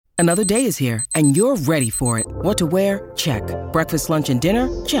Another day is here, and you're ready for it. What to wear? Check. Breakfast, lunch, and dinner?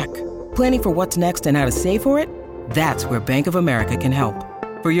 Check. Planning for what's next and how to save for it? That's where Bank of America can help.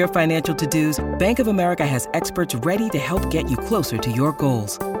 For your financial to-dos, Bank of America has experts ready to help get you closer to your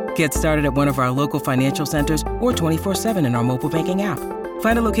goals. Get started at one of our local financial centers or 24/7 in our mobile banking app.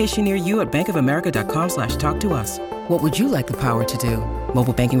 Find a location near you at bankofamerica.com/talktous. What would you like the power to do?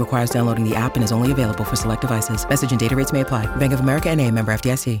 Mobile banking requires downloading the app and is only available for select devices. Message and data rates may apply. Bank of America N.A., member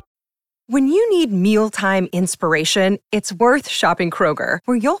FDIC. When you need mealtime inspiration, it's worth shopping Kroger,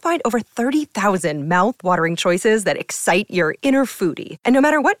 where you'll find over 30,000 mouth-watering choices that excite your inner foodie. And no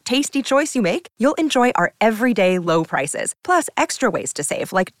matter what tasty choice you make, you'll enjoy our everyday low prices, plus extra ways to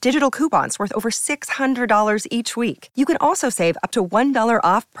save, like digital coupons worth over $600 each week. You can also save up to $1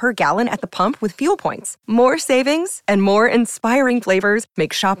 off per gallon at the pump with fuel points. More savings and more inspiring flavors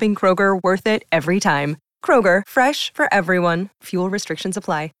make shopping Kroger worth it every time. Kroger, fresh for everyone. Fuel restrictions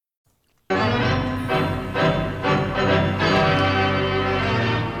apply.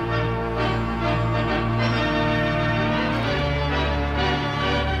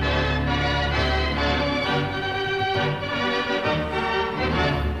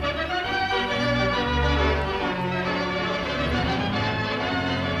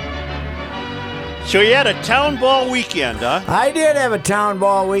 So you had a town ball weekend, huh? I did have a town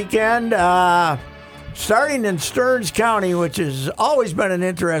ball weekend, starting in Stearns County, which has always been an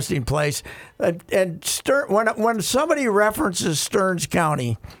interesting place. And when somebody references Stearns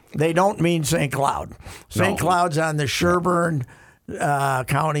County, they don't mean St. Cloud. St. Cloud's on the Sherburne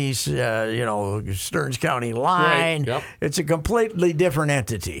county's, Stearns County line. Right, yep. It's a completely different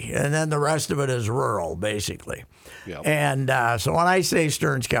entity, and then the rest of it is rural, basically. Yep. And so when I say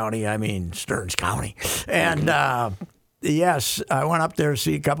Stearns County, I mean Stearns County. And yes, I went up there to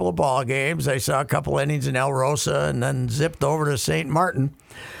see a couple of ball games. I saw a couple innings in El Rosa, and then zipped over to St. Martin.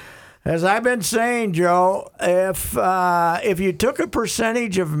 As I've been saying, Joe, if you took a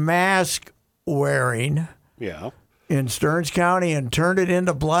percentage of mask wearing in Stearns County and turned it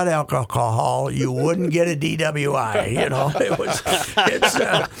into blood alcohol, you wouldn't get a DWI. You know,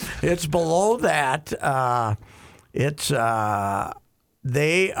 it's below that.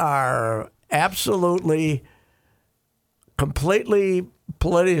 They are absolutely, completely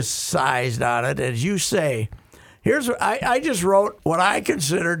politicized on it, as you say. Here's I just wrote what I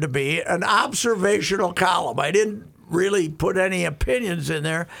considered to be an observational column. I didn't really put any opinions in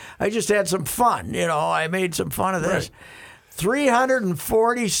there. I just had some fun. You know, I made some fun of this. Right.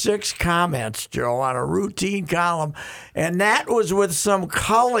 346 comments, Joe, on a routine column, and that was with some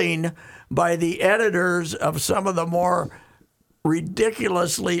culling by the editors of some of the more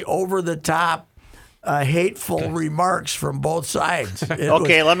ridiculously over-the-top, hateful remarks from both sides.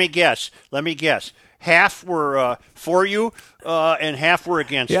 Let me guess. Half were for you, and half were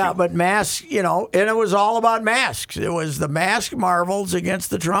against you. Yeah, but masks, and it was all about masks. It was the mask marvels against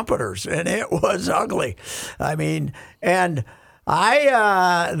the trumpeters, and it was ugly. I mean, and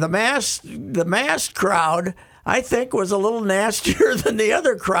the mask crowd, I think, was a little nastier than the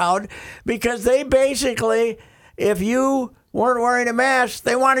other crowd, because they basically, if you weren't wearing a mask,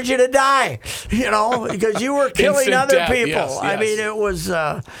 they wanted you to die, because you were killing other death, people. yes. I mean, it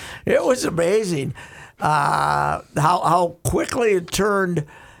was amazing how quickly it turned.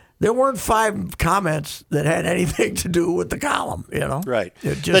 There weren't 5 comments that had anything to do with the column, Right.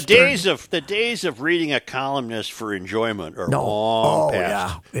 The days of reading a columnist for enjoyment are long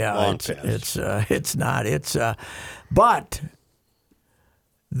past. Yeah. Long past. It's not. But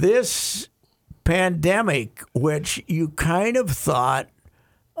this pandemic, which you kind of thought,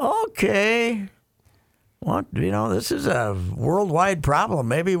 okay, this is a worldwide problem.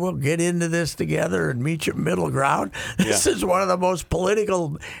 Maybe we'll get into this together and meet your middle ground. This is one of the most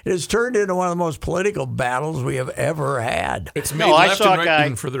political. It has turned into one of the most political battles we have ever had. It's made left and right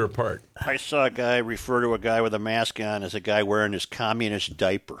even further apart. I saw a guy refer to a guy with a mask on as a guy wearing his communist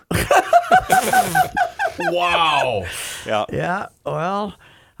diaper. Wow. Yeah. Yeah. Well,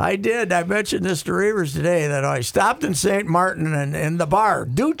 I did. I mentioned this to Reavers today that I stopped in St. Martin and in the bar,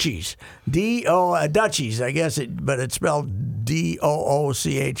 Doochies, Dutchies, I guess, but it's spelled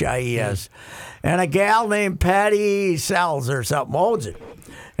Doochies. And a gal named Patty Sells or something owns it.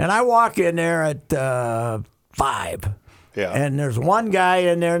 And I walk in there at 5. Yeah. And there's one guy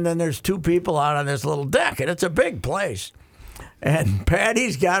in there, and then there's 2 people out on this little deck, and it's a big place. And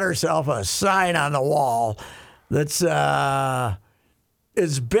Patty's got herself a sign on the wall that's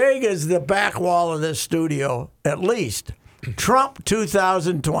as big as the back wall of this studio, at least. Trump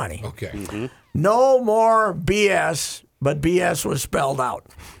 2020. Okay. Mm-hmm. No more BS, but BS was spelled out.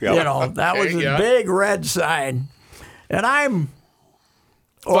 Yep. That was a big red sign. And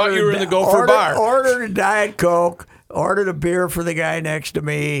Thought you were in the Gopher bar. Ordered a Diet Coke, ordered a beer for the guy next to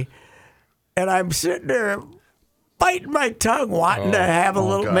me, and I'm sitting there biting my tongue, wanting to have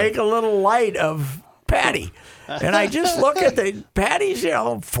make a little light of Patty. And I just look at Patty's,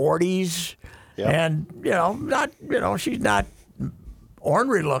 40s, and she's not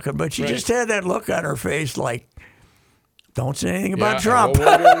ornery looking, but she just had that look on her face like, don't say anything about Trump.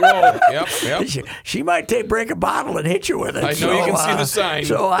 Whoa. Yep. She might break a bottle and hit you with it. I know, you can see the sign.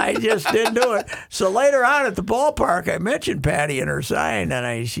 So I just didn't do it. So later on at the ballpark, I mentioned Patty and her sign, and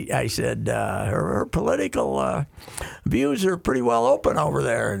I said her political views are pretty well open over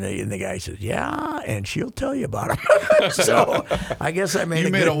there. And the guy says, yeah, and she'll tell you about them. So I guess I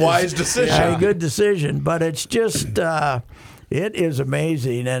made a wise decision. Yeah, a good decision, but it's just it is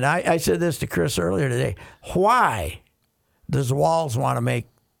amazing. And I said this to Chris earlier today. Why does Walz want to make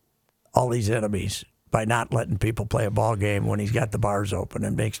all these enemies by not letting people play a ball game when he's got the bars open?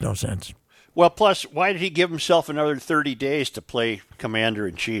 It makes no sense. Well, plus, why did he give himself another 30 days to play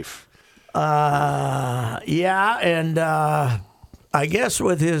commander-in-chief? Yeah, and I guess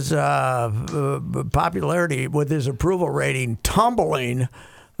with his popularity, with his approval rating tumbling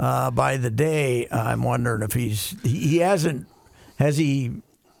by the day, I'm wondering if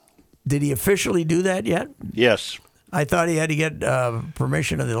did he officially do that yet? Yes. I thought he had to get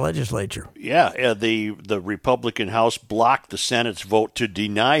permission of the legislature. Yeah, the Republican House blocked the Senate's vote to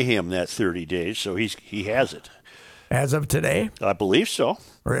deny him that 30 days, so he has it. As of today? I believe so.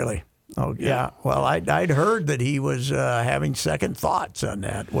 Really? Oh, yeah. Well, I'd heard that he was having second thoughts on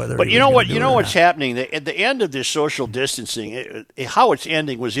that. But you know what? You know what's happening? At the end of this social distancing, how it's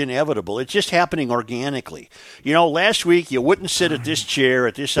ending was inevitable. It's just happening organically. Last week you wouldn't sit at this chair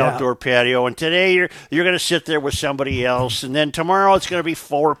at this outdoor patio, and today you're going to sit there with somebody else, and then tomorrow it's going to be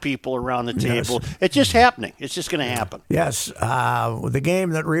 4 people around the table. Yes. It's just happening. It's just going to happen. Yes. The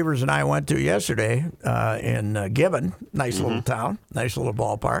game that Reavers and I went to yesterday in Gibbon, nice little town, nice little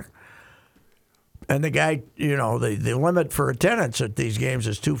ballpark. And the guy, the limit for attendance at these games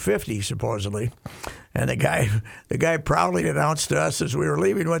is 250 supposedly. And the guy proudly announced to us as we were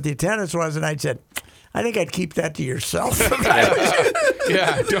leaving what the attendance was, and I said, I think I'd keep that to yourself.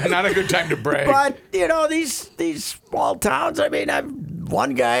 Yeah, not a good time to brag. But these small towns. I mean,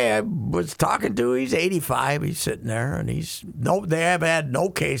 one guy I was talking to, he's 85. He's sitting there, and they have had no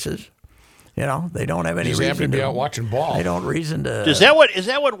cases. They don't have any reason to be out watching ball. They don't reason to. Is that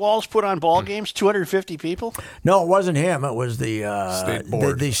what Walz put on ball games? 250 people? No, it wasn't him. It was the state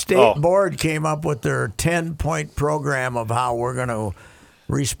board. The state board came up with their 10-point program of how we're going to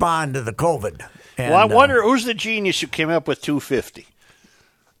respond to the COVID. And, I wonder who's the genius who came up with 250.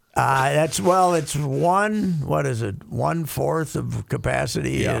 It's 1/4 of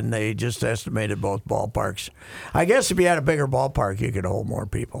capacity, and they just estimated both ballparks. I guess if you had a bigger ballpark, you could hold more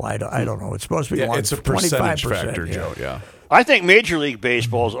people. I don't know. It's supposed to be it's a percentage 25%, factor, Joe. Yeah. I think Major League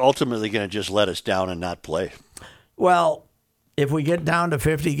Baseball is ultimately going to just let us down and not play. Well, if we get down to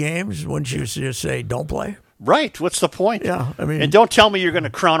 50 games, wouldn't you just say don't play? Right. What's the point? Yeah, and don't tell me you're going to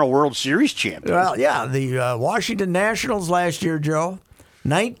crown a World Series champion. Well, yeah, the Washington Nationals last year, Joe,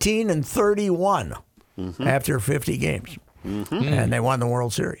 19-31 after 50 games, and they won the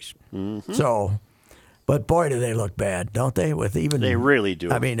World Series. So, but boy, do they look bad, don't they? They really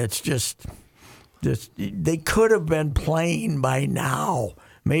do. I mean, it's just they could have been playing by now,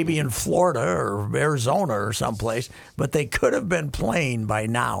 maybe in Florida or Arizona or someplace, but they could have been playing by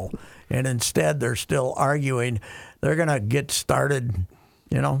now, and instead they're still arguing. They're going to get started,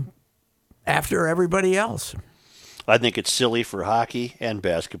 after everybody else. I think it's silly for hockey and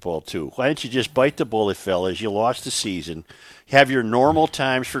basketball, too. Why don't you just bite the bullet, fellas? You lost the season. Have your normal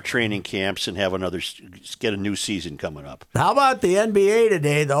times for training camps and get a new season coming up. How about the NBA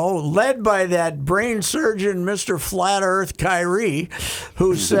today, though, led by that brain surgeon, Mr. Flat Earth Kyrie,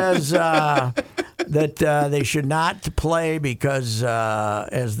 who says that they should not play because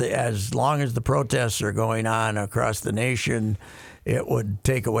as long as the protests are going on across the nation, it would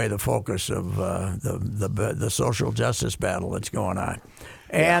take away the focus of the social justice battle that's going on.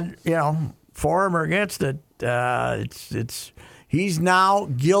 And, for him or against it, he's now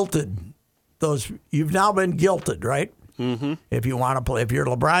guilted. You've now been guilted, right? Mm-hmm. If you want to play, if you're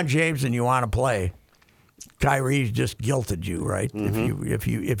LeBron James and you want to play, Kyrie's just guilted you, right? Mm-hmm.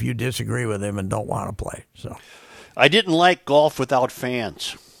 If you disagree with him and don't want to play. So, I didn't like golf without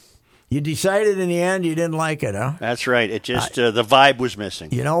fans. You decided in the end you didn't like it, huh? That's right. It just the vibe was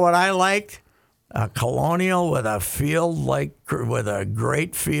missing. You know what I liked? A Colonial with a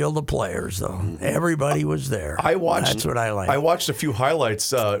great field of players, though. Everybody was there. That's what I liked. I watched a few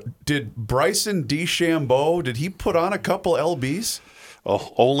highlights. Did Bryson DeChambeau, did he put on a couple LBs?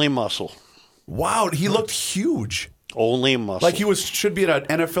 Oh, only muscle. Wow, he looked huge. Only muscle. Like he should be at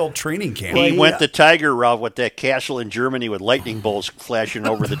an NFL training camp. He went the tiger route with that castle in Germany with lightning bolts flashing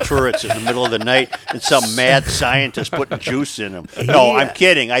over the turrets in the middle of the night and some mad scientist putting juice in them. No, I'm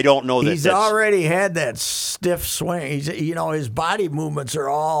kidding. I don't know that. He's that's already had that stiff swing. His body movements are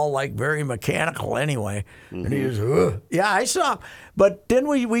all like very mechanical anyway. And he was, yeah, I saw. But didn't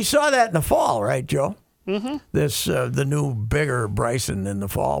we saw that in the fall, right, Joe? Mm-hmm. This the new bigger Bryson in the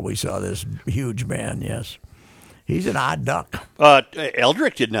fall. We saw this huge man. Yes. He's an odd duck.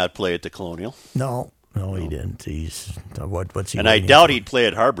 Eldrick did not play at the Colonial. No, he didn't. He's what's he? And I waiting doubt for? he'd play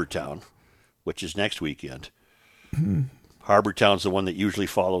at Harbortown, which is next weekend. Harbortown's the one that usually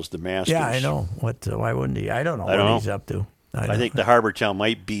follows the Masters. Yeah, I know. Why wouldn't he? I don't know I don't what know. he's up to. I think the Harbortown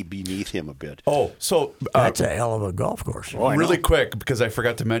might be beneath him a bit. Oh, so that's a hell of a golf course. Oh, I really know. quick, because I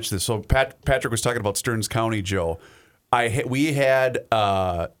forgot to mention this. So Patrick was talking about Stearns County, Joe. We had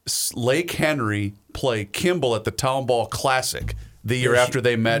Lake Henry play Kimball at the Town Ball Classic the year after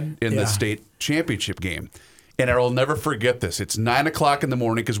they met in the state championship game. And I will never forget this. It's 9 o'clock in the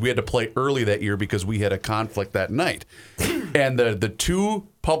morning because we had to play early that year because we had a conflict that night. And the two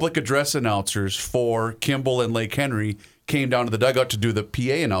public address announcers for Kimball and Lake Henry came down to the dugout to do the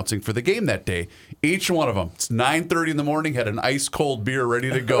PA announcing for the game that day. Each one of them, it's 9:30 in the morning, had an ice cold beer ready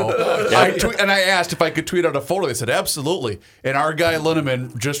to go. And I asked if I could tweet out a photo. They said absolutely. And our guy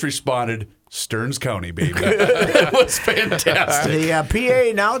Linneman just responded, "Stearns County, baby." It was fantastic. The PA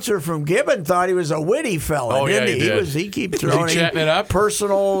announcer from Gibbon thought he was a witty fella, Oh, yeah, didn't he did. He keeps throwing chatting it up?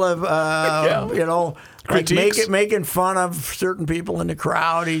 personal, Critiques? making fun of certain people in the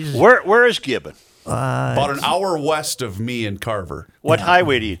crowd. He's Where is Gibbon? About an hour west of me and Carver. What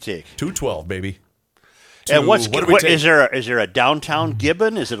highway do you take? 212, baby. And What do we take? is there a downtown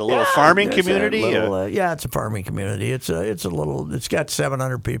Gibbon? Is it a little farming It's a community? little, yeah, it's a farming community. It's a little. It's got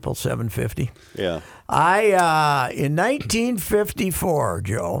 700 people, 750. Yeah. In 1954,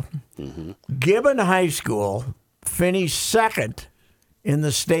 Joe, Gibbon High School finished second in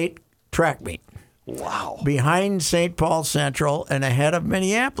the state track meet. Wow. Behind St. Paul Central and ahead of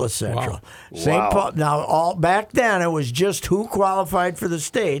Minneapolis Central. St. Wow. Paul. Now, back then, it was just who qualified for the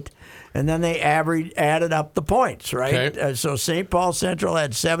state, and then they added up the points, right? Okay. So St. Paul Central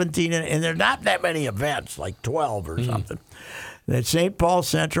had 17, and there are not that many events, like 12 or something. That St. Paul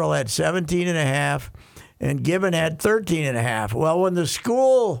Central had 17 and a half, and Gibbon had 13 and a half. Well,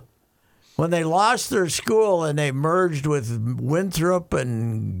 when they lost their school and they merged with Winthrop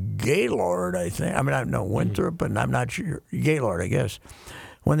and Gaylord, I think. I mean, no, Winthrop and I'm not sure. Gaylord, I guess.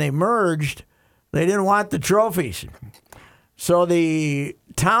 When they merged, they didn't want the trophies. So the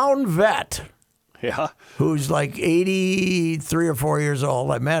town vet, Yeah. who's like 83 or 4 years old,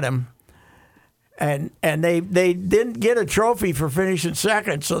 I met him, and they didn't get a trophy for finishing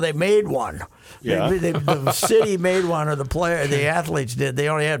second, so they made one. Yeah. The city made one, or the athletes did. They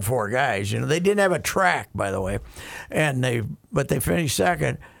only had 4 guys. They didn't have a track, by the way, but they finished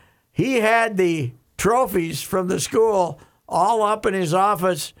second. He had the trophies from the school all up in his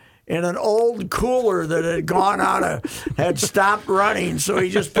office in an old cooler that had stopped running, so he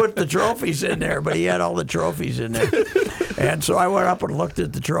just put the trophies in there, but he had all the trophies in there. And so I went up and looked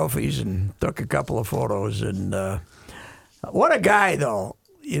at the trophies and took a couple of photos. And what a guy, though.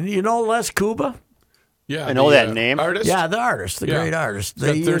 You know Les Cuba? Yeah, I know that name. Artist? Yeah, the artist, the Yeah. great artist.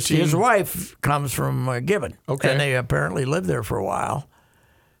 Got 13. His wife comes from Gibbon. Okay. And they apparently lived there for a while.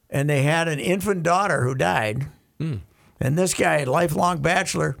 And they had an infant daughter who died. And this guy, lifelong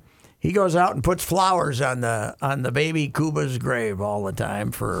bachelor, he goes out and puts flowers on the baby Cuba's grave all the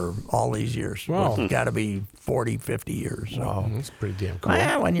time for all these years. Wow. It's got to be 40, 50 years. So. Oh, that's pretty damn cool.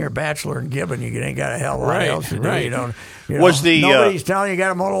 Well, when you're a bachelor in Gibbon, you ain't got a hell of a lot Right, else to do. right. Nobody's telling you got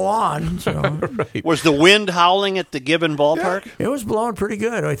to mow the lawn. So. Was the wind howling at the Gibbon ballpark? It was blowing pretty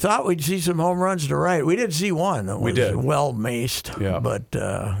good. I thought we'd see some home runs to right. We did see one that was did. well maced. Yeah.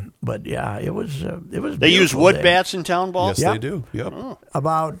 But yeah, it was. They use beautiful wood day. bats in town ball? Yes, Yep. they do. Yep.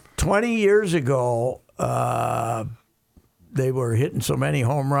 About 20 years ago, they were hitting so many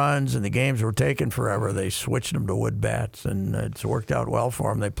home runs and the games were taking forever. They switched them to wood bats, and it's worked out well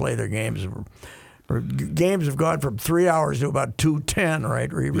for them. They play their games. Games have gone from 3 hours to about 2:10, right,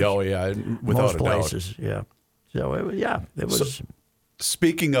 Reavers? Oh, yeah, without Most a doubt. places, yeah. So it was.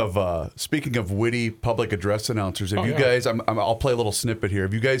 Speaking of witty public address announcers, have you guys? I'll play a little snippet here.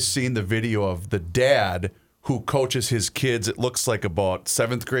 Have you guys seen the video of the dad who coaches his kids? It looks like about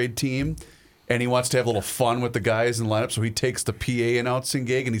 7th grade team, and he wants to have a little fun with the guys in the lineup. So he takes the PA announcing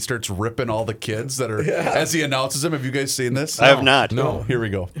gig and he starts ripping all the kids that are as he announces them. Have you guys seen this? I have not. No. Here we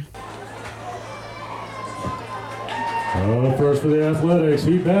go. First for the Athletics,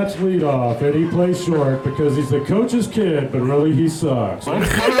 he bats leadoff, and he plays short because he's the coach's kid, but really he sucks.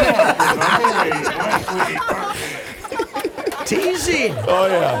 Teasing. Oh,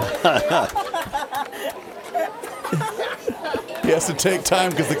 yeah. He has to take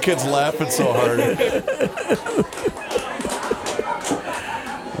time because the kid's laughing so hard.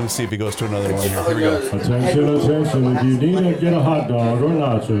 Let's see if he goes to another one here. Here we go. Attention, if you need to get a hot dog or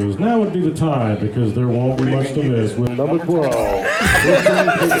nachos, now would be the time because there won't be much to miss with number 12.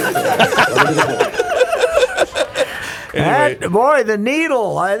 Anyway, Boy, the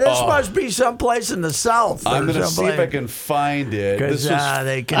needle. This must be someplace in the South. I'm going to see if I can find it. Because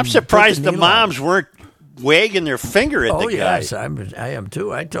they can I'm surprised put the needle on. moms weren't wagging their finger at Oh, the guy. yes, I am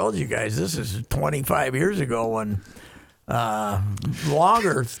too. I told you guys this is 25 years ago when,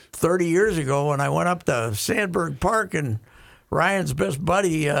 longer, 30 years ago when I went up to Sandberg Park and Ryan's best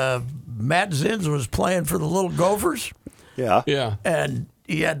buddy, Matt Zins, was playing for the Little Gophers. Yeah. Yeah. And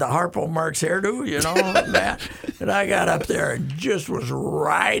he had the Harpo Marx hairdo, Matt. And I got up there and just was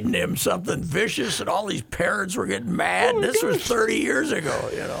riding him something vicious, and all these parents were getting mad. This was 30 years ago,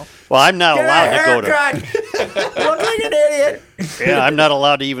 Well, I'm not Get allowed a to go to. haircut. Look like an idiot. Yeah, I'm not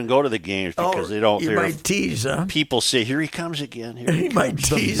allowed to even go to the games because they don't. You they're- might tease, huh? People say, "Here he comes again." Here he He might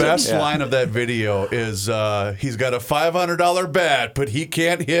the tease best him. line of that video is he's got a $500 bat, but he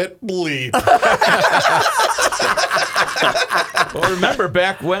can't hit bleep. Well, remember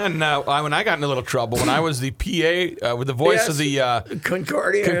back when I got in a little trouble when I was the PA with the voice of the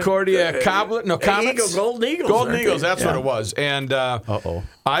Concordia Comets. Golden Eagles. Golden aren't Eagles, they? that's Yeah. what it was. And Uh-oh.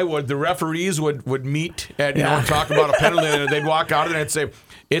 the referees would meet and talk about a penalty, and they'd walk out and they'd say,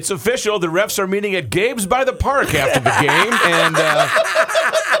 "It's official. The refs are meeting at Gabe's by the Park after the game." And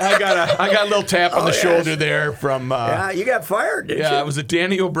I got a little tap on the shoulder there from. Yeah, you got fired, didn't you? Was it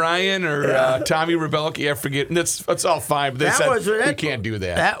Danny O'Brien or Tommy Rebelki? I forget. And that's all fine. But they said we can't do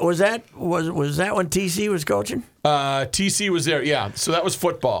that. Was that when TC was coaching? TC was there. Yeah. So that was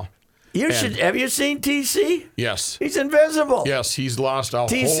football. Have you seen TC? Yes. He's invisible. Yes. He's lost a whole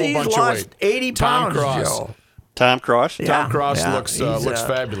TC's bunch of lost weight. 80 Tom pounds, Cross. Joe. Tom Cross. Yeah. Tom Cross Yeah, looks he's,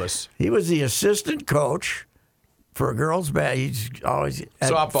 fabulous. He was the assistant coach for girls he's always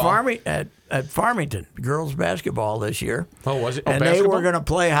at Softball. at Farmington girls basketball this year. Oh, was it? And they basketball? were going to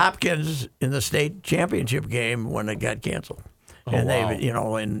play Hopkins in the state championship game when it got canceled. And wow. they,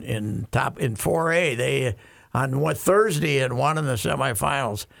 in 4A, they on Thursday had won in the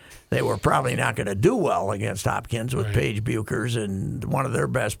semifinals. They were probably not going to do well against Hopkins with Paige Bukers, and one of their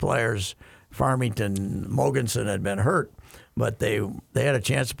best players, Farmington Mogensen, had been hurt. But they had a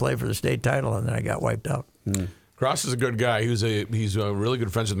chance to play for the state title, and then I got wiped out. Cross is a good guy. He's really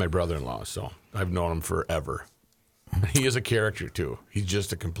good friends with my brother-in-law, so I've known him forever. He is a character too. He's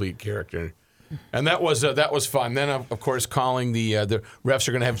just a complete character, and that was fun. Then of course calling the refs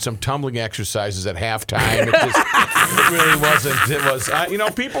are going to have some tumbling exercises at halftime. It really wasn't. It was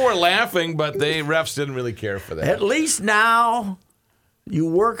people were laughing, but the refs didn't really care for that. At least now you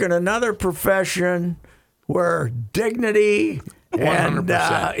work in another profession where dignity. 100%.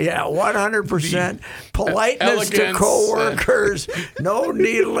 100%. Politeness to elegance coworkers, no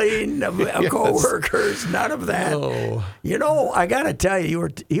needling of coworkers, none of that. Oh. I got to tell you,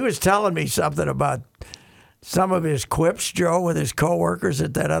 he was telling me something about some of his quips, Joe, with his coworkers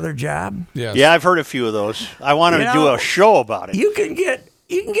at that other job. Yes. Yeah, I've heard a few of those. I want him to do a show about it. You can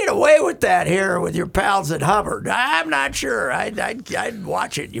get away with that here with your pals at Hubbard. I'm not sure. I'd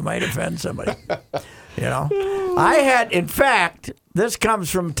watch it. You might offend somebody. I had, in fact, this comes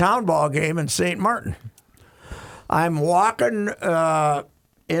from a town ball game in St. Martin. I'm walking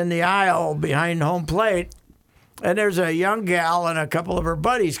in the aisle behind home plate, and there's a young gal and a couple of her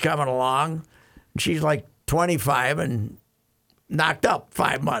buddies coming along. She's like 25 and knocked up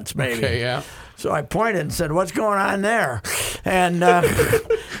 5 months, maybe. Okay, yeah. So I pointed and said, "What's going on there?" And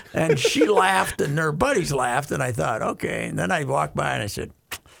and she laughed, and her buddies laughed, and I thought, okay. And then I walked by and I said,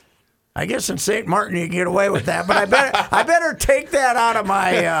 I guess in St. Martin you can get away with that, but I better take that out of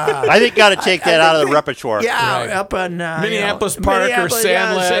my. I think got to take that out of the repertoire. Yeah, Right. up in Minneapolis Park or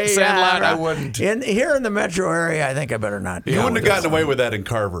Sandlot, I wouldn't. Here in the metro area, I think I better not. You wouldn't have gotten away with that in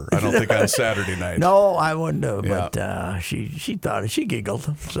Carver, I don't think, on Saturday night. No, I wouldn't have. Yeah. But she thought she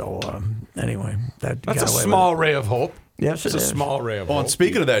giggled. So anyway, That's got a away with small it. ray of hope. Yes, It's it a is. small ray of Well, hope. and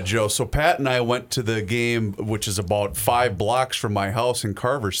speaking of that, Joe, so Pat and I went to the game, which is about 5 blocks from my house in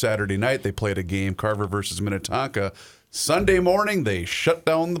Carver Saturday night. They played a game, Carver versus Minnetonka. Sunday morning, they shut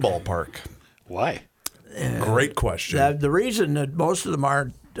down the ballpark. Why? Great question. The reason that most of them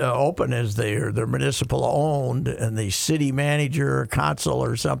aren't open is they're municipal owned, and the city manager, consul,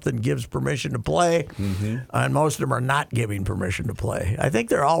 or something gives permission to play, and most of them are not giving permission to play. I think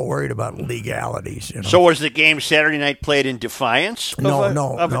they're all worried about legalities. You know? So was the game Saturday night played in defiance of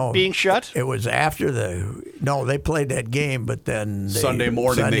it being shut? It was after they played that game, but then Sunday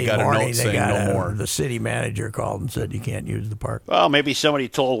morning they got a note saying no more. The city manager called and said you can't use the park. Well, maybe somebody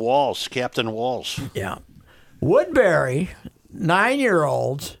told Walls, Captain Walls. Yeah. Woodbury,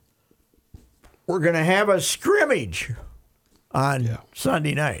 9-year-olds, we're going to have a scrimmage on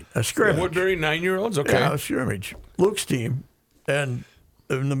Sunday night. A scrimmage. Woodbury 9-year-olds? Okay. Yeah, a scrimmage. Luke's team. And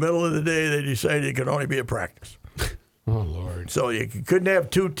in the middle of the day, they decided it could only be a practice. Oh, Lord. So you couldn't have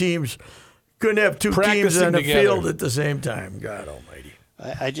two teams. Couldn't have two teams on the field at the same time. God Almighty!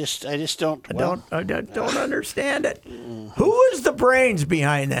 I just don't. I don't understand it. Who is the brains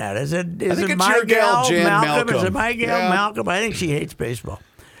behind that? Is it my your gal, Jan Malcolm? Is it my gal Malcolm? I think she hates baseball.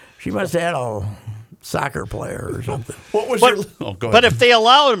 She must have had a soccer player or something. What was your? Oh, go ahead. But if they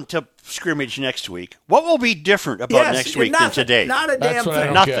allow them to scrimmage next week, what will be different about next week than today? Not a damn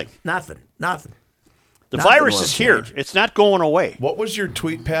thing. Nothing. The virus is here. It's not going away. What was your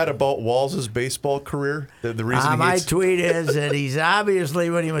tweet, Pat, about Walls' baseball career? The reason my tweet is that he's obviously,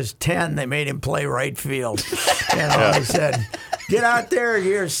 when he was 10, they made him play right field. They said, get out there,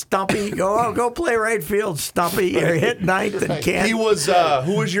 you're Stumpy. Go play right field, Stumpy. You're hit ninth and can't. He was,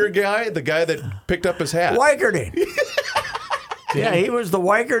 who was your guy? The guy that picked up his hat? Wykerdine. Yeah, he was the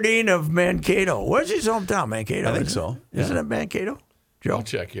Wykerdine of Mankato. Where's his hometown, Mankato? I think so. Isn't it Mankato? Joe? I'll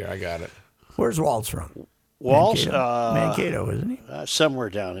check here. I got it. Where's Waltz from? Walls? Mankato, isn't he? Somewhere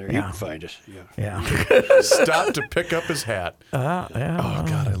down there. You can find it. Yeah. Stopped to pick up his hat. Yeah. Oh,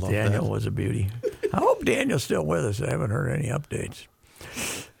 God, I love Daniel that. was a beauty. I hope Daniel's still with us. I haven't heard any updates.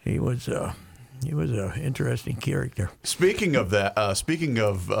 He was an interesting character. Speaking of that, speaking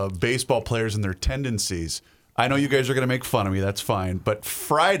of baseball players and their tendencies, I know you guys are going to make fun of me. That's fine. But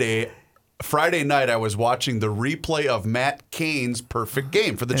Friday night, I was watching the replay of Matt Cain's perfect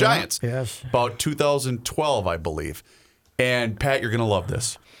game for the Giants. Yes. About 2012, I believe. And, Pat, you're going to love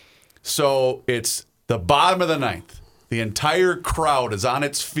this. So it's the bottom of the ninth. The entire crowd is on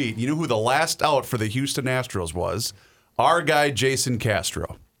its feet. You know who the last out for the Houston Astros was? Our guy, Jason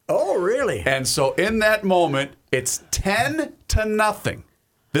Castro. Oh, really? And so in that moment, it's 10-0.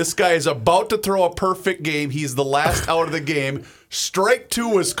 This guy is about to throw a perfect game. He's the last out of the game. Strike two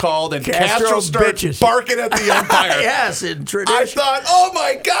was called, and Castro starts barking at the umpire. Yes, in tradition. I thought, oh,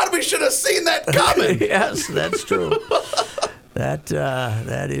 my God, we should have seen that coming. Yes, that's true.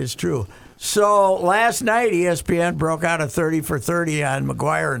 That is true. So last night, ESPN broke out a 30 for 30 on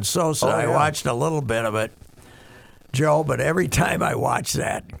McGuire and Sosa. I watched a little bit of it, Joe, but every time I watch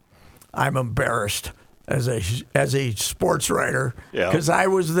that, I'm embarrassed as a sports writer because I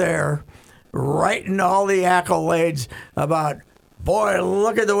was there writing all the accolades about, boy,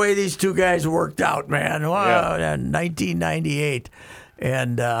 look at the way these two guys worked out, man. Wow, 1998.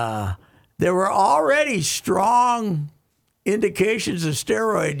 And there were already strong indications of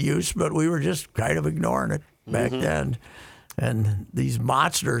steroid use, but we were just kind of ignoring it back then. And these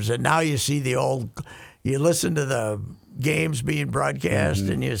monsters, and now you see you listen to the games being broadcast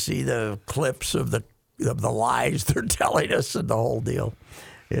and you see the clips of the lies they're telling us and the whole deal.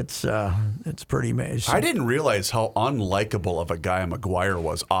 It's pretty amazing. I didn't realize how unlikable of a guy McGuire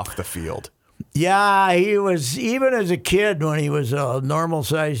was off the field. Yeah, he was, even as a kid when he was a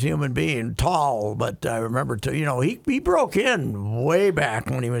normal-sized human being, tall, but I remember, he broke in way back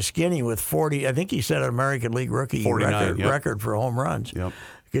when he was skinny with 40, I think he set an American League rookie record for home runs. Yep.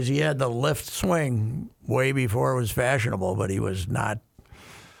 Because he had the lift swing way before it was fashionable, but he was not.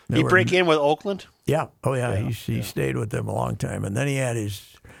 He break in with Oakland? Yeah. Oh, yeah. He stayed with them a long time. And then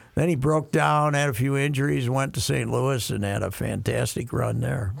he broke down, had a few injuries, went to St. Louis, and had a fantastic run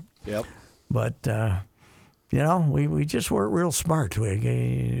there. Yep. But, we just weren't real smart.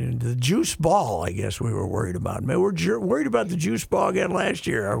 The juice ball, I guess we were worried about. We were worried about the juice ball again last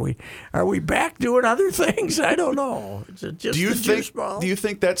year. Are we back doing other things? I don't know. Is it just juice ball? Do you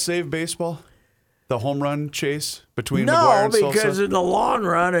think that saved baseball? The home run chase between McGuire and Sosa? No, because in the long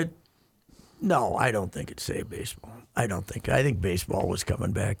run, I don't think it saved baseball. I think baseball was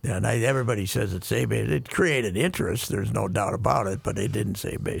coming back then. Everybody says it saved it. It created interest. There's no doubt about it, but it didn't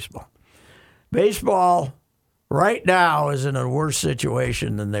save baseball. Baseball right now is in a worse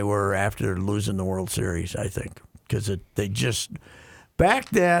situation than they were after losing the World Series, I think, because back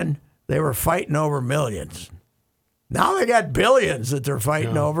then they were fighting over millions. Now they got billions that they're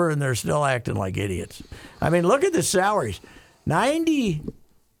fighting over, and they're still acting like idiots. I mean, look at the salaries.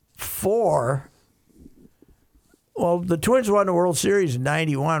 94 Well, the Twins won the World Series in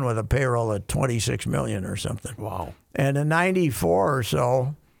 '91 with a payroll of $26 million or something. Wow. And in '94 or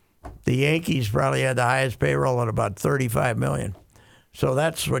so, the Yankees probably had the highest payroll at about $35 million. So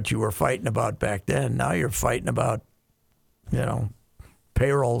that's what you were fighting about back then. Now you're fighting about,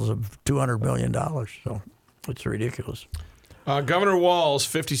 payrolls of $200 million. So it's ridiculous. Governor Walz,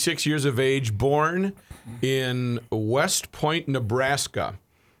 56 years of age, born in West Point, Nebraska,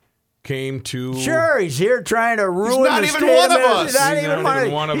 came to... Sure, he's here trying to ruin not the even state one of of Minnesota. us. He's not He's even not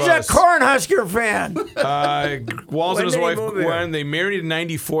even one one of of us. us. He's a Cornhusker fan. Walz When and his did he wife move here? Gwen, they married in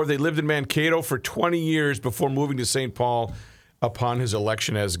 94. They lived in Mankato for 20 years before moving to St. Paul upon his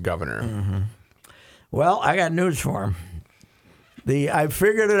election as governor. Mm-hmm. Well, I got news for him. I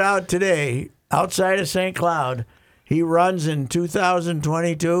figured it out today. Outside of St. Cloud, he runs in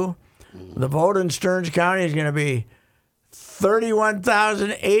 2022. The vote in Stearns County is going to be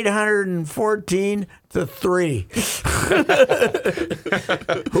 31,814 to 3.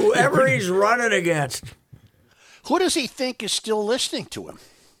 Whoever he's running against. Who does he think is still listening to him?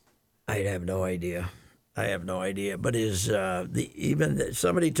 I have no idea. But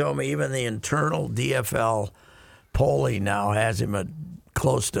somebody told me even the internal DFL polling now has him at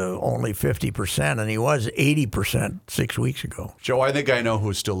close to only 50%, and he was 80% 6 weeks ago. Joe, I think I know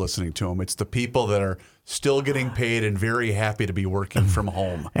who's still listening to him. It's the people that are still getting paid and very happy to be working from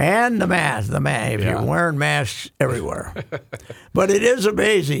home. And the mask. If you're wearing masks everywhere. But it is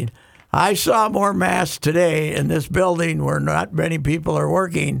amazing. I saw more masks today in this building where not many people are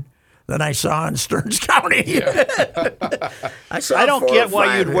working than I saw in Stearns County. I don't get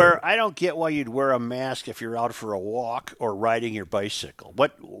why you'd wear a mask if you're out for a walk or riding your bicycle.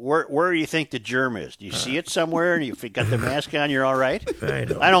 Where do you think the germ is? Do you see it somewhere? And if you got the mask on, you're all right? I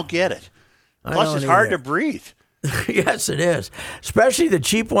don't get it. Plus, it's hard to breathe. Yes, it is. Especially the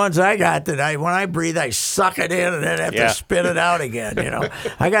cheap ones I got that when I breathe, I suck it in and then have to spit it out again.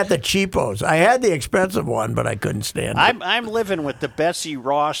 I got the cheapos. I had the expensive one, but I couldn't stand it. I'm living with the Betsy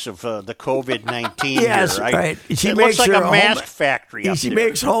Ross of the COVID-19. Yes, here. right. It looks like a mask factory up She there.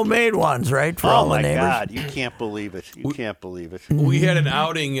 makes homemade ones, right? For all the neighbors. Oh, my God. You can't believe it. We had an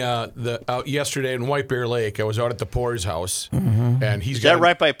outing out yesterday in White Bear Lake. I was out at the Poor's house. And Is that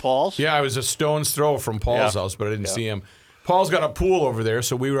right by Paul's? Yeah, I was a stone's throw from Paul's house, but I didn't see him. Paul's got a pool over there,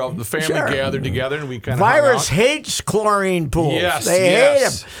 so we were out. The family gathered together, and we kind of Virus hates chlorine pools. Yes, they hate them.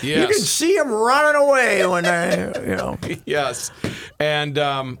 Yes. You can see them running away when they, Yes, and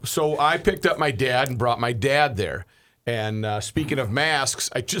so I picked up my dad and brought my dad there. And speaking of masks,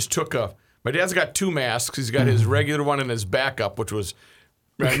 I just took my dad's got two masks. He's got his regular one and his backup, which was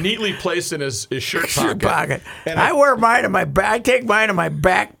neatly placed in his shirt pocket. And I wear mine in my back. I take mine in my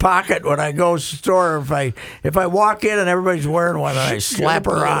back pocket when I go to the store. If I walk in and everybody's wearing one, I slap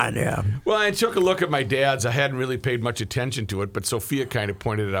her on. Yeah. Well, I took a look at my dad's. I hadn't really paid much attention to it, but Sophia kind of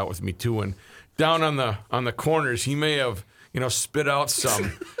pointed it out with me too. And down on the corners, he may have spit out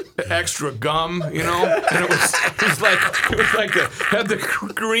some extra gum, and it was like had the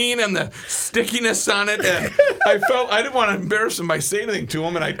green and the stickiness on it, and I didn't want to embarrass him by saying anything to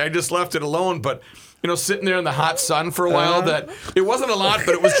him, and I just left it alone. But sitting there in the hot sun for a while, that it wasn't a lot,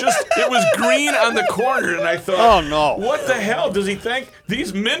 but it was green on the corner, and I thought, oh no, what the hell does he think?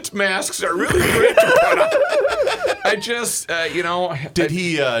 These mint masks are really great to put on. I just, Did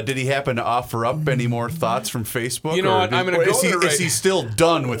he happen to offer up any more thoughts from Facebook? You know what? I'm going to go Is he still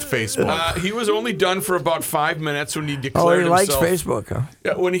done with Facebook? He was only done for about 5 minutes when he declared himself. himself. Oh, he likes Facebook, huh?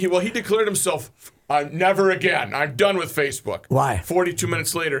 Yeah, he declared himself. Never again. I'm done with Facebook. Why? 42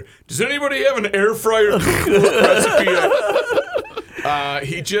 minutes later. Does anybody have an air fryer recipe?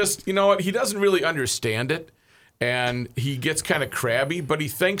 He just, he doesn't really understand it, and he gets kind of crabby, but he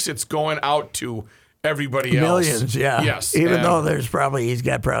thinks it's going out to everybody else. Millions, yeah. Yes. Even though he's probably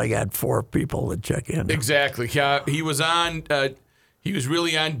got 4 people that check in. Exactly. Yeah. He was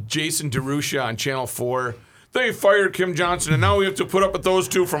really on Jason DeRusha on Channel 4. They fired Kim Johnson, and now we have to put up with those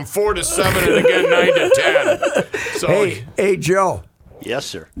two from 4 to 7 and again 9 to 10. So, hey, Joe. Yes,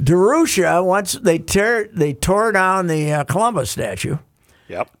 sir. DeRusha, once they tore down the Columbus statue.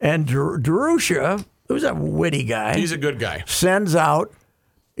 Yep. And DeRusha, who's a witty guy. He's a good guy. Sends out,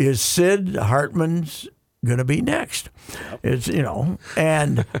 is Sid Hartman's going to be next? Yep. It's,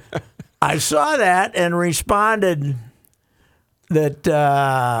 and I saw that and responded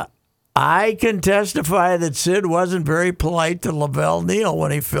that I can testify that Sid wasn't very polite to Lavelle Neal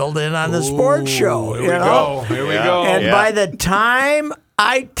when he filled in on the sports show. Here we go. Here we go. And by the time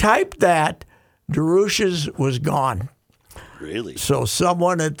I typed that, DeRusha's was gone. Really? So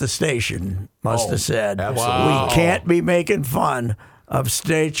someone at the station must have said, wow. We can't be making fun of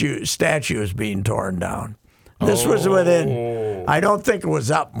statues being torn down. This was within. I don't think it was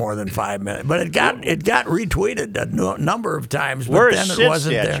up more than 5 minutes, but it got retweeted a number of times. But Where's then it Sid's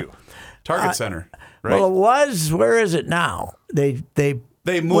wasn't statue? there. Target Center. Right. Well, it was. Where is it now? They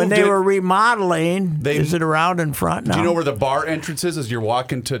moved when they it- were remodeling. Is it around in front now? Do you know where the bar entrance is as you're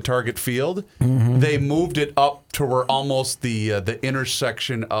walking to Target Field? Mm-hmm. They moved it up to where almost the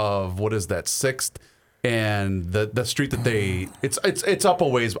intersection of, what is that, 6th and the street that they it's up a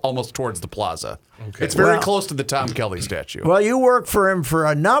ways almost towards the plaza. Okay. It's very close to the Tom Kelly statue. Well, you worked for him for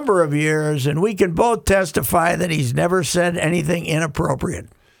a number of years, and we can both testify that he's never said anything inappropriate.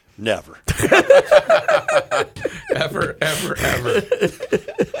 Never. Ever.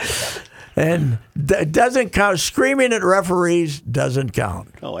 And it doesn't count. Screaming at referees doesn't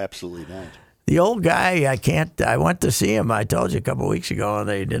count. No, absolutely not. The old guy, I went to see him, I told you a couple of weeks ago, and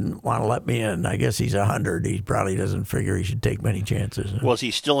they didn't want to let me in. I guess he's 100. He probably doesn't figure he should take many chances. Was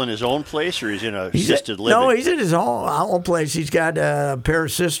he still in his own place, or he's in assisted living? No, he's in his own place. He's got a pair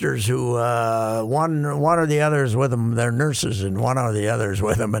of sisters who, one or the other is with him. They're nurses, and one or the other is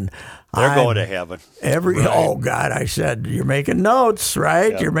with him. And they're going to heaven. Oh, God, I said, you're making notes,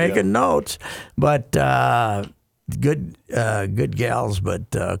 right? Yep, you're making notes. But good gals,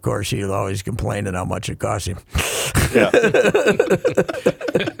 but of course he'll always complain at how much it costs him. Yeah. Do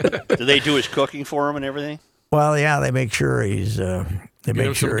they do his cooking for him and everything? Well, yeah, they make sure he's. They Give make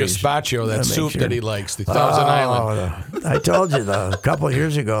him sure some he's- gazpacho, that they make soup sure- that he likes, the Thousand Island. I told you a couple of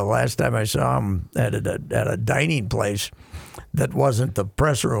years ago, last time I saw him at a dining place that wasn't the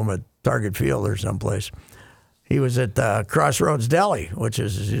press room at Target Field or someplace. He was at Crossroads Deli, which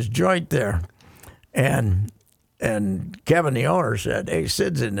is his joint there, and Kevin, the owner, said, "Hey,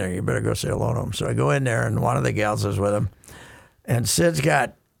 Sid's in there. You better go say hello to him." So I go in there, and one of the gals is with him, and Sid's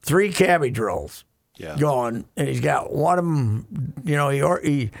got 3 cabbage rolls. Yeah. Going, and he's got one of them. You know,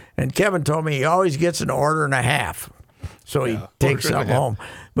 and Kevin told me he always gets an order and a half, so he takes something home.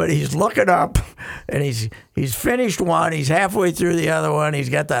 But he's looking up, and he's finished one. He's halfway through the other one. He's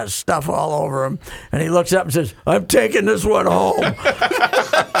got that stuff all over him, and he looks up and says, "I'm taking this one home."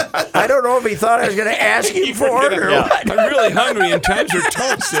 I don't know if he thought I was going to ask him for it or what. I'm really hungry and times are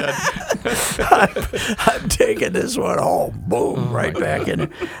tough, Sid. I'm taking this one home. Boom, right back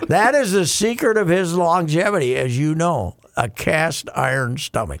in. That is the secret of his longevity, as you know, a cast iron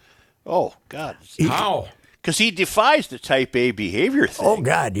stomach. Oh, God. How? Because he defies the type A behavior thing. Oh,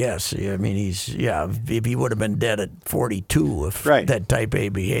 God, yes. I mean, if he would have been dead at 42 if that type A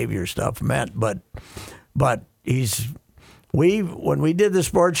behavior stuff meant. But when we did the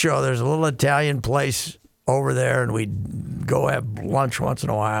sports show, there's a little Italian place over there, and we'd go have lunch once in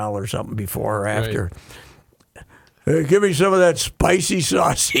a while or something before or after. Right. Hey, give me some of that spicy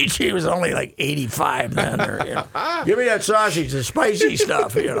sausage. He was only like 85 then. Give me that sausage, the spicy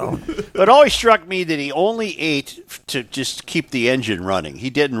stuff, But it always struck me that he only ate to just keep the engine running.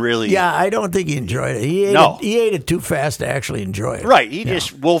 He didn't really. Yeah, I don't think he enjoyed it. He ate it too fast to actually enjoy it. Right. He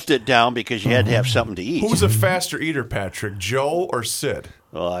just wolfed it down because you had to have something to eat. Who's a faster eater, Patrick, Joe or Sid?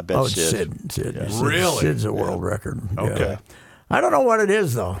 Oh, I bet Sid. Really? Sid's a world record. Okay. Yeah. I don't know what it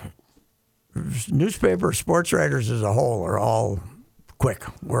is, though. Newspaper sports writers as a whole are all quick.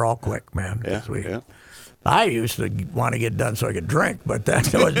 We're all quick, man. Yeah. I used to want to get done so I could drink, but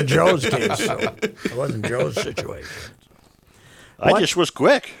that wasn't Joe's case. So it wasn't Joe's situation. I just was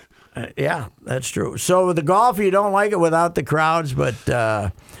quick. Yeah, that's true. So with the golf, you don't like it without the crowds, but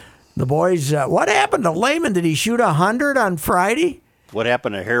the boys, what happened to Lehman? Did he shoot 100 on Friday? What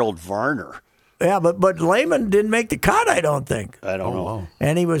happened to Harold Varner? Yeah, but Lehman didn't make the cut, I don't think. I don't know.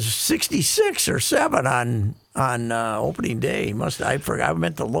 And he was 66 or 7 on opening day. He must. I forgot. I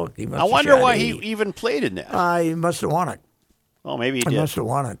meant to look. He must I have wonder shot why 80. he even played in that. He must have won it. Oh, maybe he He did. must have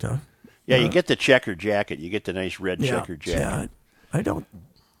won it. Huh? Yeah, you get the checker jacket. You get the nice red checker jacket. Yeah. I don't.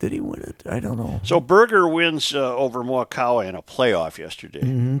 Did he win it? I don't know. So Berger wins over Morikawa in a playoff yesterday.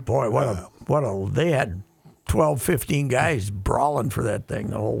 Boy, what a they had 12, 15 guys brawling for that thing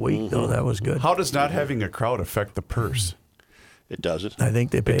the whole week, though. That was good. How does not having a crowd affect the purse? It doesn't. I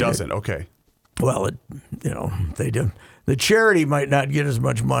think they paid It doesn't. Okay. Well, they do. The charity might not get as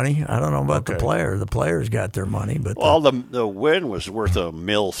much money. I don't know about the player. The players got their money, but Well, the win was worth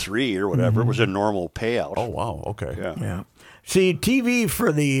 $1.3 or whatever. It was a normal payout. Oh, wow. Okay. yeah. See, TV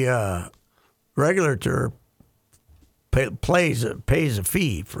for the regular tour pays a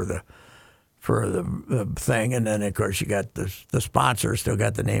fee for the thing, and then of course you got the sponsor, still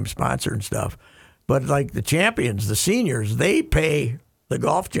got the name sponsor and stuff. But like the champions, the seniors, they pay the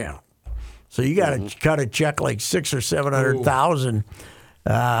Golf Channel, so you got to cut a check like $600,000 or $700,000,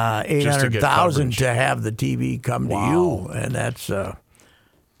 800,000 to have the TV come to you, and that's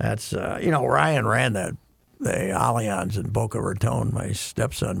Ryan ran Allianz in Boca Raton, my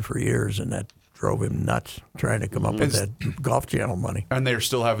stepson, for years, and that drove him nuts trying to come up with that Golf Channel money. And they're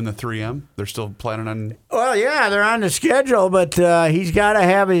still having the 3M? They're still planning on... Well, yeah, they're on the schedule, but he's got to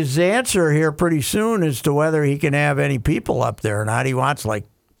have his answer here pretty soon as to whether he can have any people up there or not. He wants like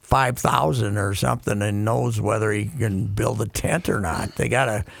 5,000 or something and knows whether he can build a tent or not. They got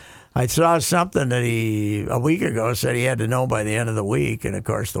to... I saw something that he, a week ago, said he had to know by the end of the week. And, of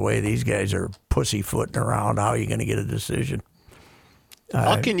course, the way these guys are pussyfooting around, how are you going to get a decision?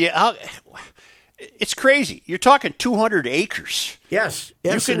 It's crazy. You're talking 200 acres. Yes,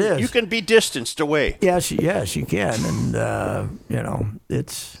 it is. You can be distanced away. Yes, you can. And,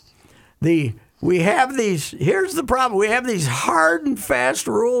 we have these, here's the problem. We have these hard and fast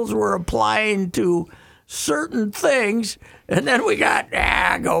rules we're applying to certain things, and then we got,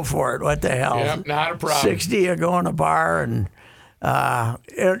 go for it. What the hell? Yep, not a problem. 60 a go in a bar. And, I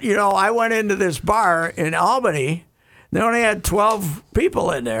went into this bar in Albany. They only had 12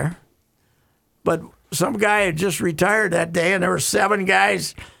 people in there. But some guy had just retired that day, and there were 7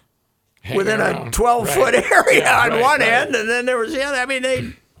 guys within a 12-foot area on one end, and then there was the other. I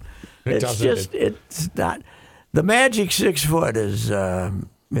mean, it's not. The magic 6 foot is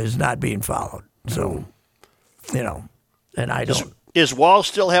not being followed. So, and I don't. Is Wall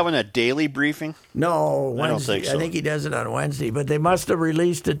still having a daily briefing? No, Wednesday. I don't think so. I think he does it on Wednesday, but they must have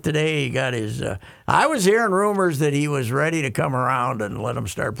released it today. He got his. I was hearing rumors that he was ready to come around and let him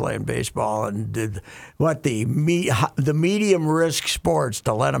start playing baseball and did the medium risk sports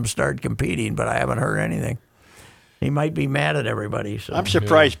to let him start competing, but I haven't heard anything. He might be mad at everybody. So. I'm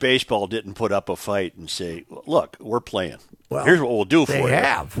surprised baseball didn't put up a fight and say, "Look, we're playing. Well, here's what we'll do for you." They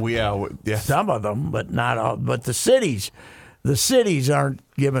have. Yeah. Some of them, but not all. But the cities. The cities aren't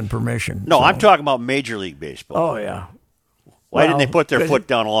given permission. No, I'm talking about Major League Baseball. Oh, yeah. Why didn't they put their foot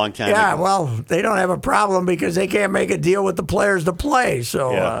down a long time ago? Yeah, well, they don't have a problem because they can't make a deal with the players to play.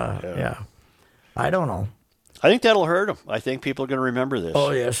 So, I don't know. I think that'll hurt them. I think people are going to remember this. Oh,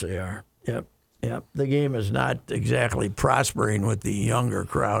 yes, they are. Yep. The game is not exactly prospering with the younger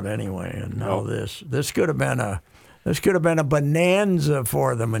crowd anyway. And now this could have been a bonanza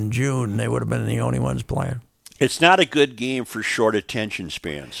for them in June. They would have been the only ones playing. It's not a good game for short attention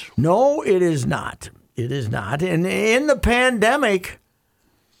spans. No, it is not. It is not. And in the pandemic,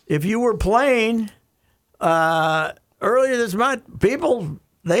 if you were playing earlier this month, people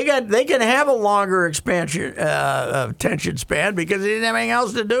they can have a longer attention span because they didn't have anything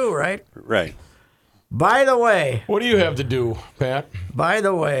else to do, right? Right. By the way, what do you have to do, Pat? By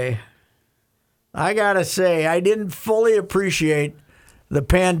the way, I gotta say I didn't fully appreciate the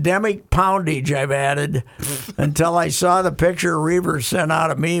pandemic poundage I've added until I saw the picture Reavers sent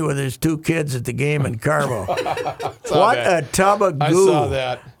out of me with his 2 kids at the game in Carvo. What a tub of goo. I saw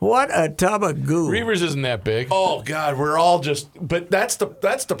that. What a tub of goo. Reavers isn't that big. Oh, God, we're all just... But that's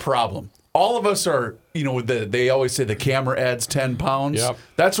the problem. All of us are, they always say the camera adds 10 pounds. Yep.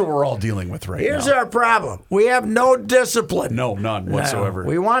 That's what we're all dealing with right now. Here's our problem. We have no discipline. No, none whatsoever.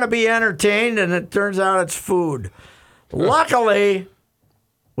 We want to be entertained, and it turns out it's food. Luckily...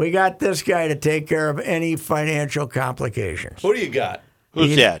 we got this guy to take care of any financial complications. Who do you got?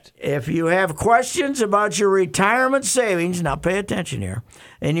 Who's that? If you have questions about your retirement savings, now pay attention here,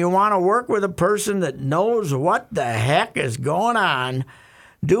 and you want to work with a person that knows what the heck is going on,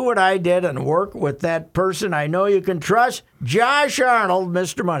 do what I did and work with that person I know you can trust, Josh Arnold,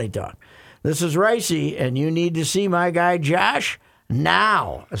 Mr. Money Talk. This is Ricey, and you need to see my guy Josh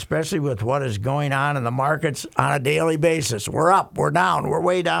now, especially with what is going on in the markets on a daily basis. We're up, we're down, we're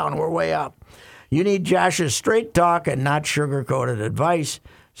way down, we're way up. You need Josh's straight talk and not sugar-coated advice.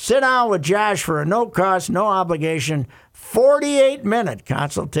 Sit down with Josh for a no-cost, no obligation, 48-minute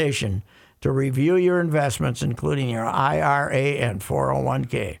consultation to review your investments, including your IRA and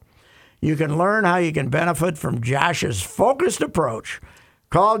 401k. You can learn how you can benefit from Josh's focused approach.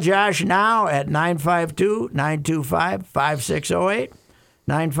 Call Josh now at 952-925-5608,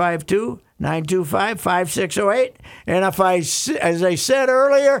 952-925-5608. And as I said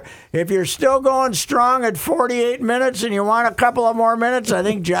earlier, if you're still going strong at 48 minutes and you want a couple of more minutes, I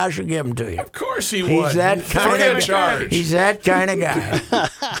think Josh will give them to you. Of course he would. He's that kind of guy. He's that kind of guy.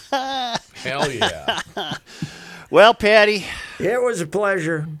 Hell yeah. Well, Patty. It was a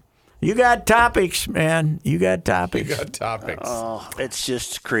pleasure. You got topics, man. You got topics. You got topics. Oh, it's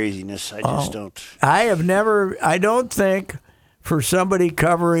just craziness. I just don't. I don't think for somebody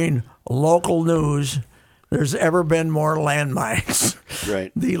covering local news, there's ever been more landmines.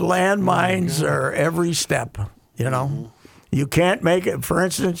 Right. The landmines are every step, Mm-hmm. You can't make it, for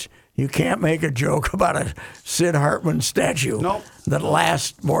instance, you can't make a joke about a Sid Hartman statue that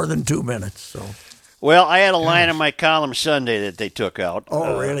lasts more than 2 minutes. So. Well, I had a line in my column Sunday that they took out.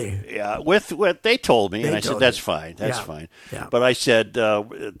 Oh, really? Yeah, with what they told me, and I said, that's fine. That's fine. Yeah. But I said,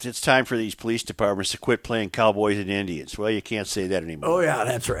 it's time for these police departments to quit playing cowboys and Indians. Well, you can't say that anymore. Oh, yeah,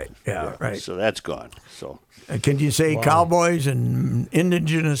 that's right. Yeah, right. So that's gone. So Can you say cowboys and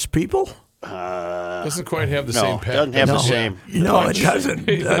indigenous people? Doesn't quite have the same pet. Doesn't have the same. No, it doesn't.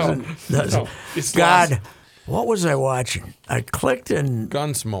 Doesn't. No, it's God, lost. what was I watching? I clicked and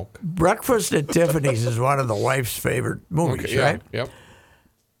Gunsmoke. Breakfast at Tiffany's is one of the wife's favorite movies, Okay, yeah, right? Yep.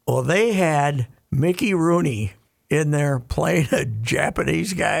 Well, they had Mickey Rooney in there playing a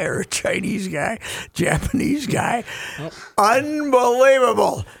Japanese guy or a Chinese guy, Japanese guy.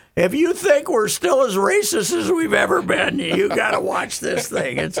 Unbelievable. If you think we're still as racist as we've ever been, you got to watch this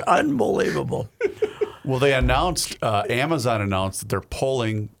thing. It's unbelievable. Well, they announced, Amazon announced that they're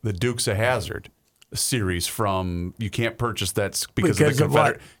pulling the Dukes of Hazzard series from. You can't purchase that because of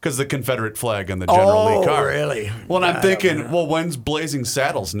the Confederate flag on the General Lee car. Oh, really? Well, and I'm thinking, well, when's Blazing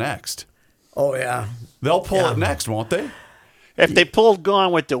Saddles next? Oh, yeah. They'll pull it next, won't they? If they pulled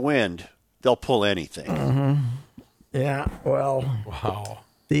Gone with the Wind, they'll pull anything. Yeah, well. Wow.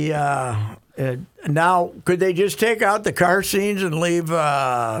 Now, could they just take out the car scenes and leave?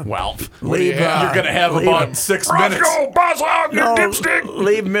 Well, leave. You're going to have about 6 minutes.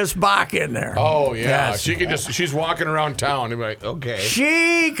 Leave Miss Bach in there. Oh yeah, Yes. she can she's walking around town and be like, okay.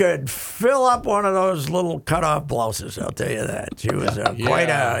 She could fill up one of those little cut-off blouses. I'll tell you that. She was quite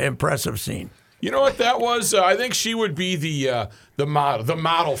an impressive scene. You know what that was? I think she would be the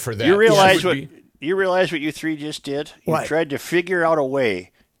model for that. You realize She would what you realize what you three just did? You What? tried to figure out a way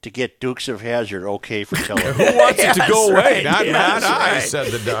to get Dukes of Hazzard okay for television. Who wants it to go away? right. Not I, Right.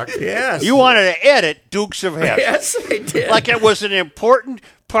 said the duck. Yes. You wanted to edit Dukes of Hazzard. Yes, I did. Like it was an important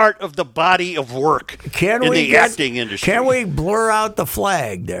part of the body of work in the acting industry. Can we blur out the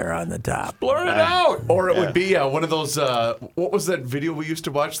flag there on the top? Blur it out. Or it would be one of those, what was that video we used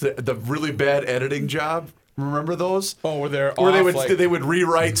to watch? The really bad editing job? Remember those? Oh, where they're Where off, they would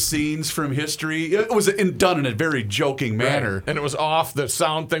rewrite scenes from history. It was done in a very joking manner. and it was off. The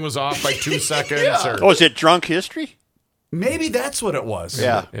sound thing was off by 2 seconds. Yeah. Oh, is it Drunk History? Maybe that's what it was.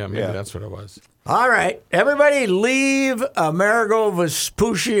 Yeah. Yeah, maybe that's what it was. All right, everybody, leave Amerigo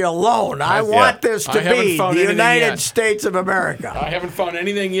Vespucci alone. I want this I to haven't be found the anything United yet. States of America. I haven't found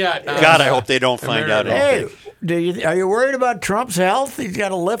anything yet. God, I hope they don't find out Hey, anything. are you worried about Trump's health? He's got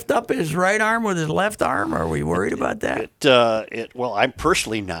to lift up his right arm with his left arm. Are we worried about that? Well, I'm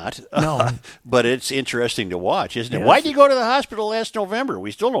personally not. No. But it's interesting to watch, isn't it? Yes. Why'd you go to the hospital last November?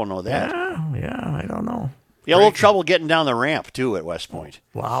 We still don't know that. Yeah, I don't know. You had a little trouble getting down the ramp, too, at West Point.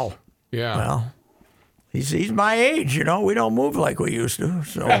 Wow. Yeah. Well, he's my age, you know. We don't move like we used to.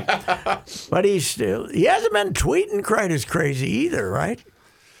 So, but he hasn't been tweeting quite as crazy either, right?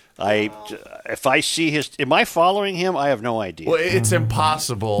 If I see am I following him? I have no idea. Well, it's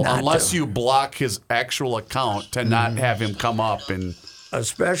impossible Not unless to. you block his actual account to not have him come up and.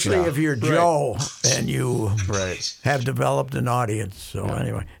 Especially if you're Joe and you have developed an audience. So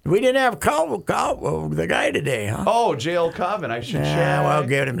anyway, we didn't have the guy today, huh? Oh, J.L. Cobbin, I should check. Yeah, well,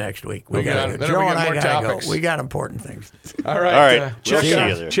 get him next week. We Okay. got Then Joe we and got I more gotta topics. go. We got important things. All right. All right. Check We'll see out,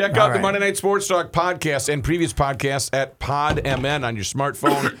 you there. check All out the right. Monday Night Sports Talk podcast and previous podcasts at PodMN on your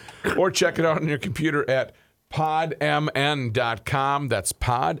smartphone, or check it out on your computer at podmn.com. That's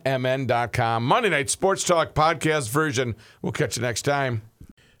podmn.com. Monday Night Sports Talk podcast version. We'll catch you next time.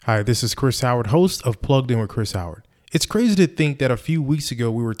 Hi, this is Chris Howard, host of Plugged In with Chris Howard. It's crazy to think that a few weeks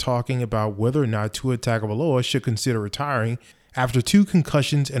ago we were talking about whether or not Tua Tagovailoa should consider retiring after 2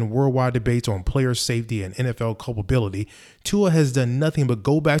 concussions and worldwide debates on player safety and NFL culpability. Tua has done nothing but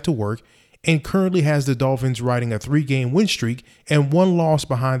go back to work and currently has the Dolphins riding a 3-game win streak and 1 loss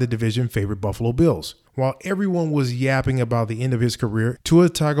behind the division favorite Buffalo Bills. While everyone was yapping about the end of his career, Tua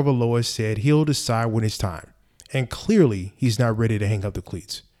Tagovailoa said he'll decide when it's time. And clearly, he's not ready to hang up the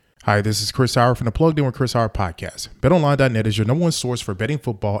cleats. Hi, this is Chris Howard from the Plugged In with Chris Howard podcast. BetOnline.net is your #1 source for betting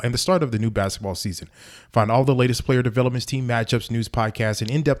football and the start of the new basketball season. Find all the latest player developments, team matchups, news, podcasts,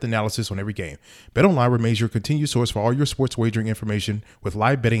 and in-depth analysis on every game. BetOnline remains your continued source for all your sports wagering information with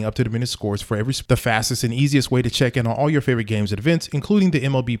live betting, up-to-the-minute scores for the fastest and easiest way to check in on all your favorite games and events, including the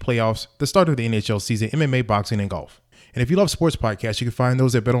MLB playoffs, the start of the NHL season, MMA, boxing, and golf. And if you love sports podcasts, you can find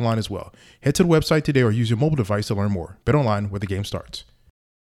those at BetOnline as well. Head to the website today or use your mobile device to learn more. BetOnline, where the game starts.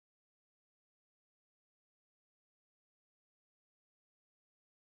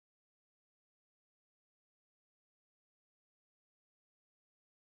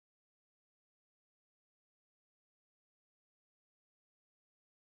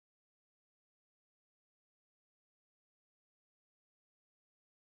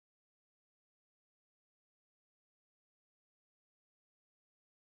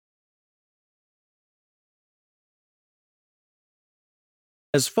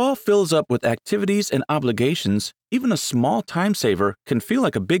 As fall fills up with activities and obligations, even a small time saver can feel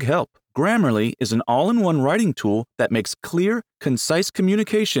like a big help. Grammarly is an all-in-one writing tool that makes clear, concise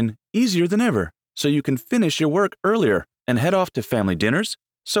communication easier than ever, so you can finish your work earlier and head off to family dinners,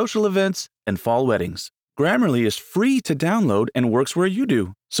 social events, and fall weddings. Grammarly is free to download and works where you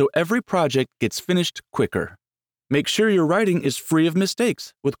do, so every project gets finished quicker. Make sure your writing is free of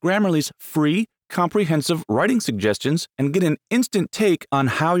mistakes with Grammarly's free, comprehensive writing suggestions and get an instant take on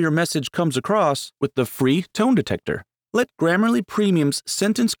how your message comes across with the free tone detector. Let Grammarly Premium's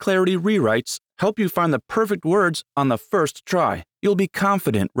sentence clarity rewrites help you find the perfect words on the first try. You'll be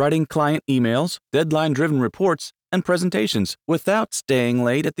confident writing client emails, deadline-driven reports, and presentations without staying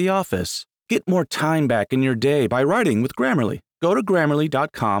late at the office. Get more time back in your day by writing with Grammarly. Go to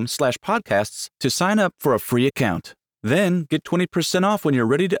Grammarly.com/podcasts to sign up for a free account. Then get 20% off when you're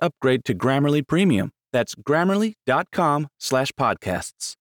ready to upgrade to Grammarly Premium. That's Grammarly.com/podcasts.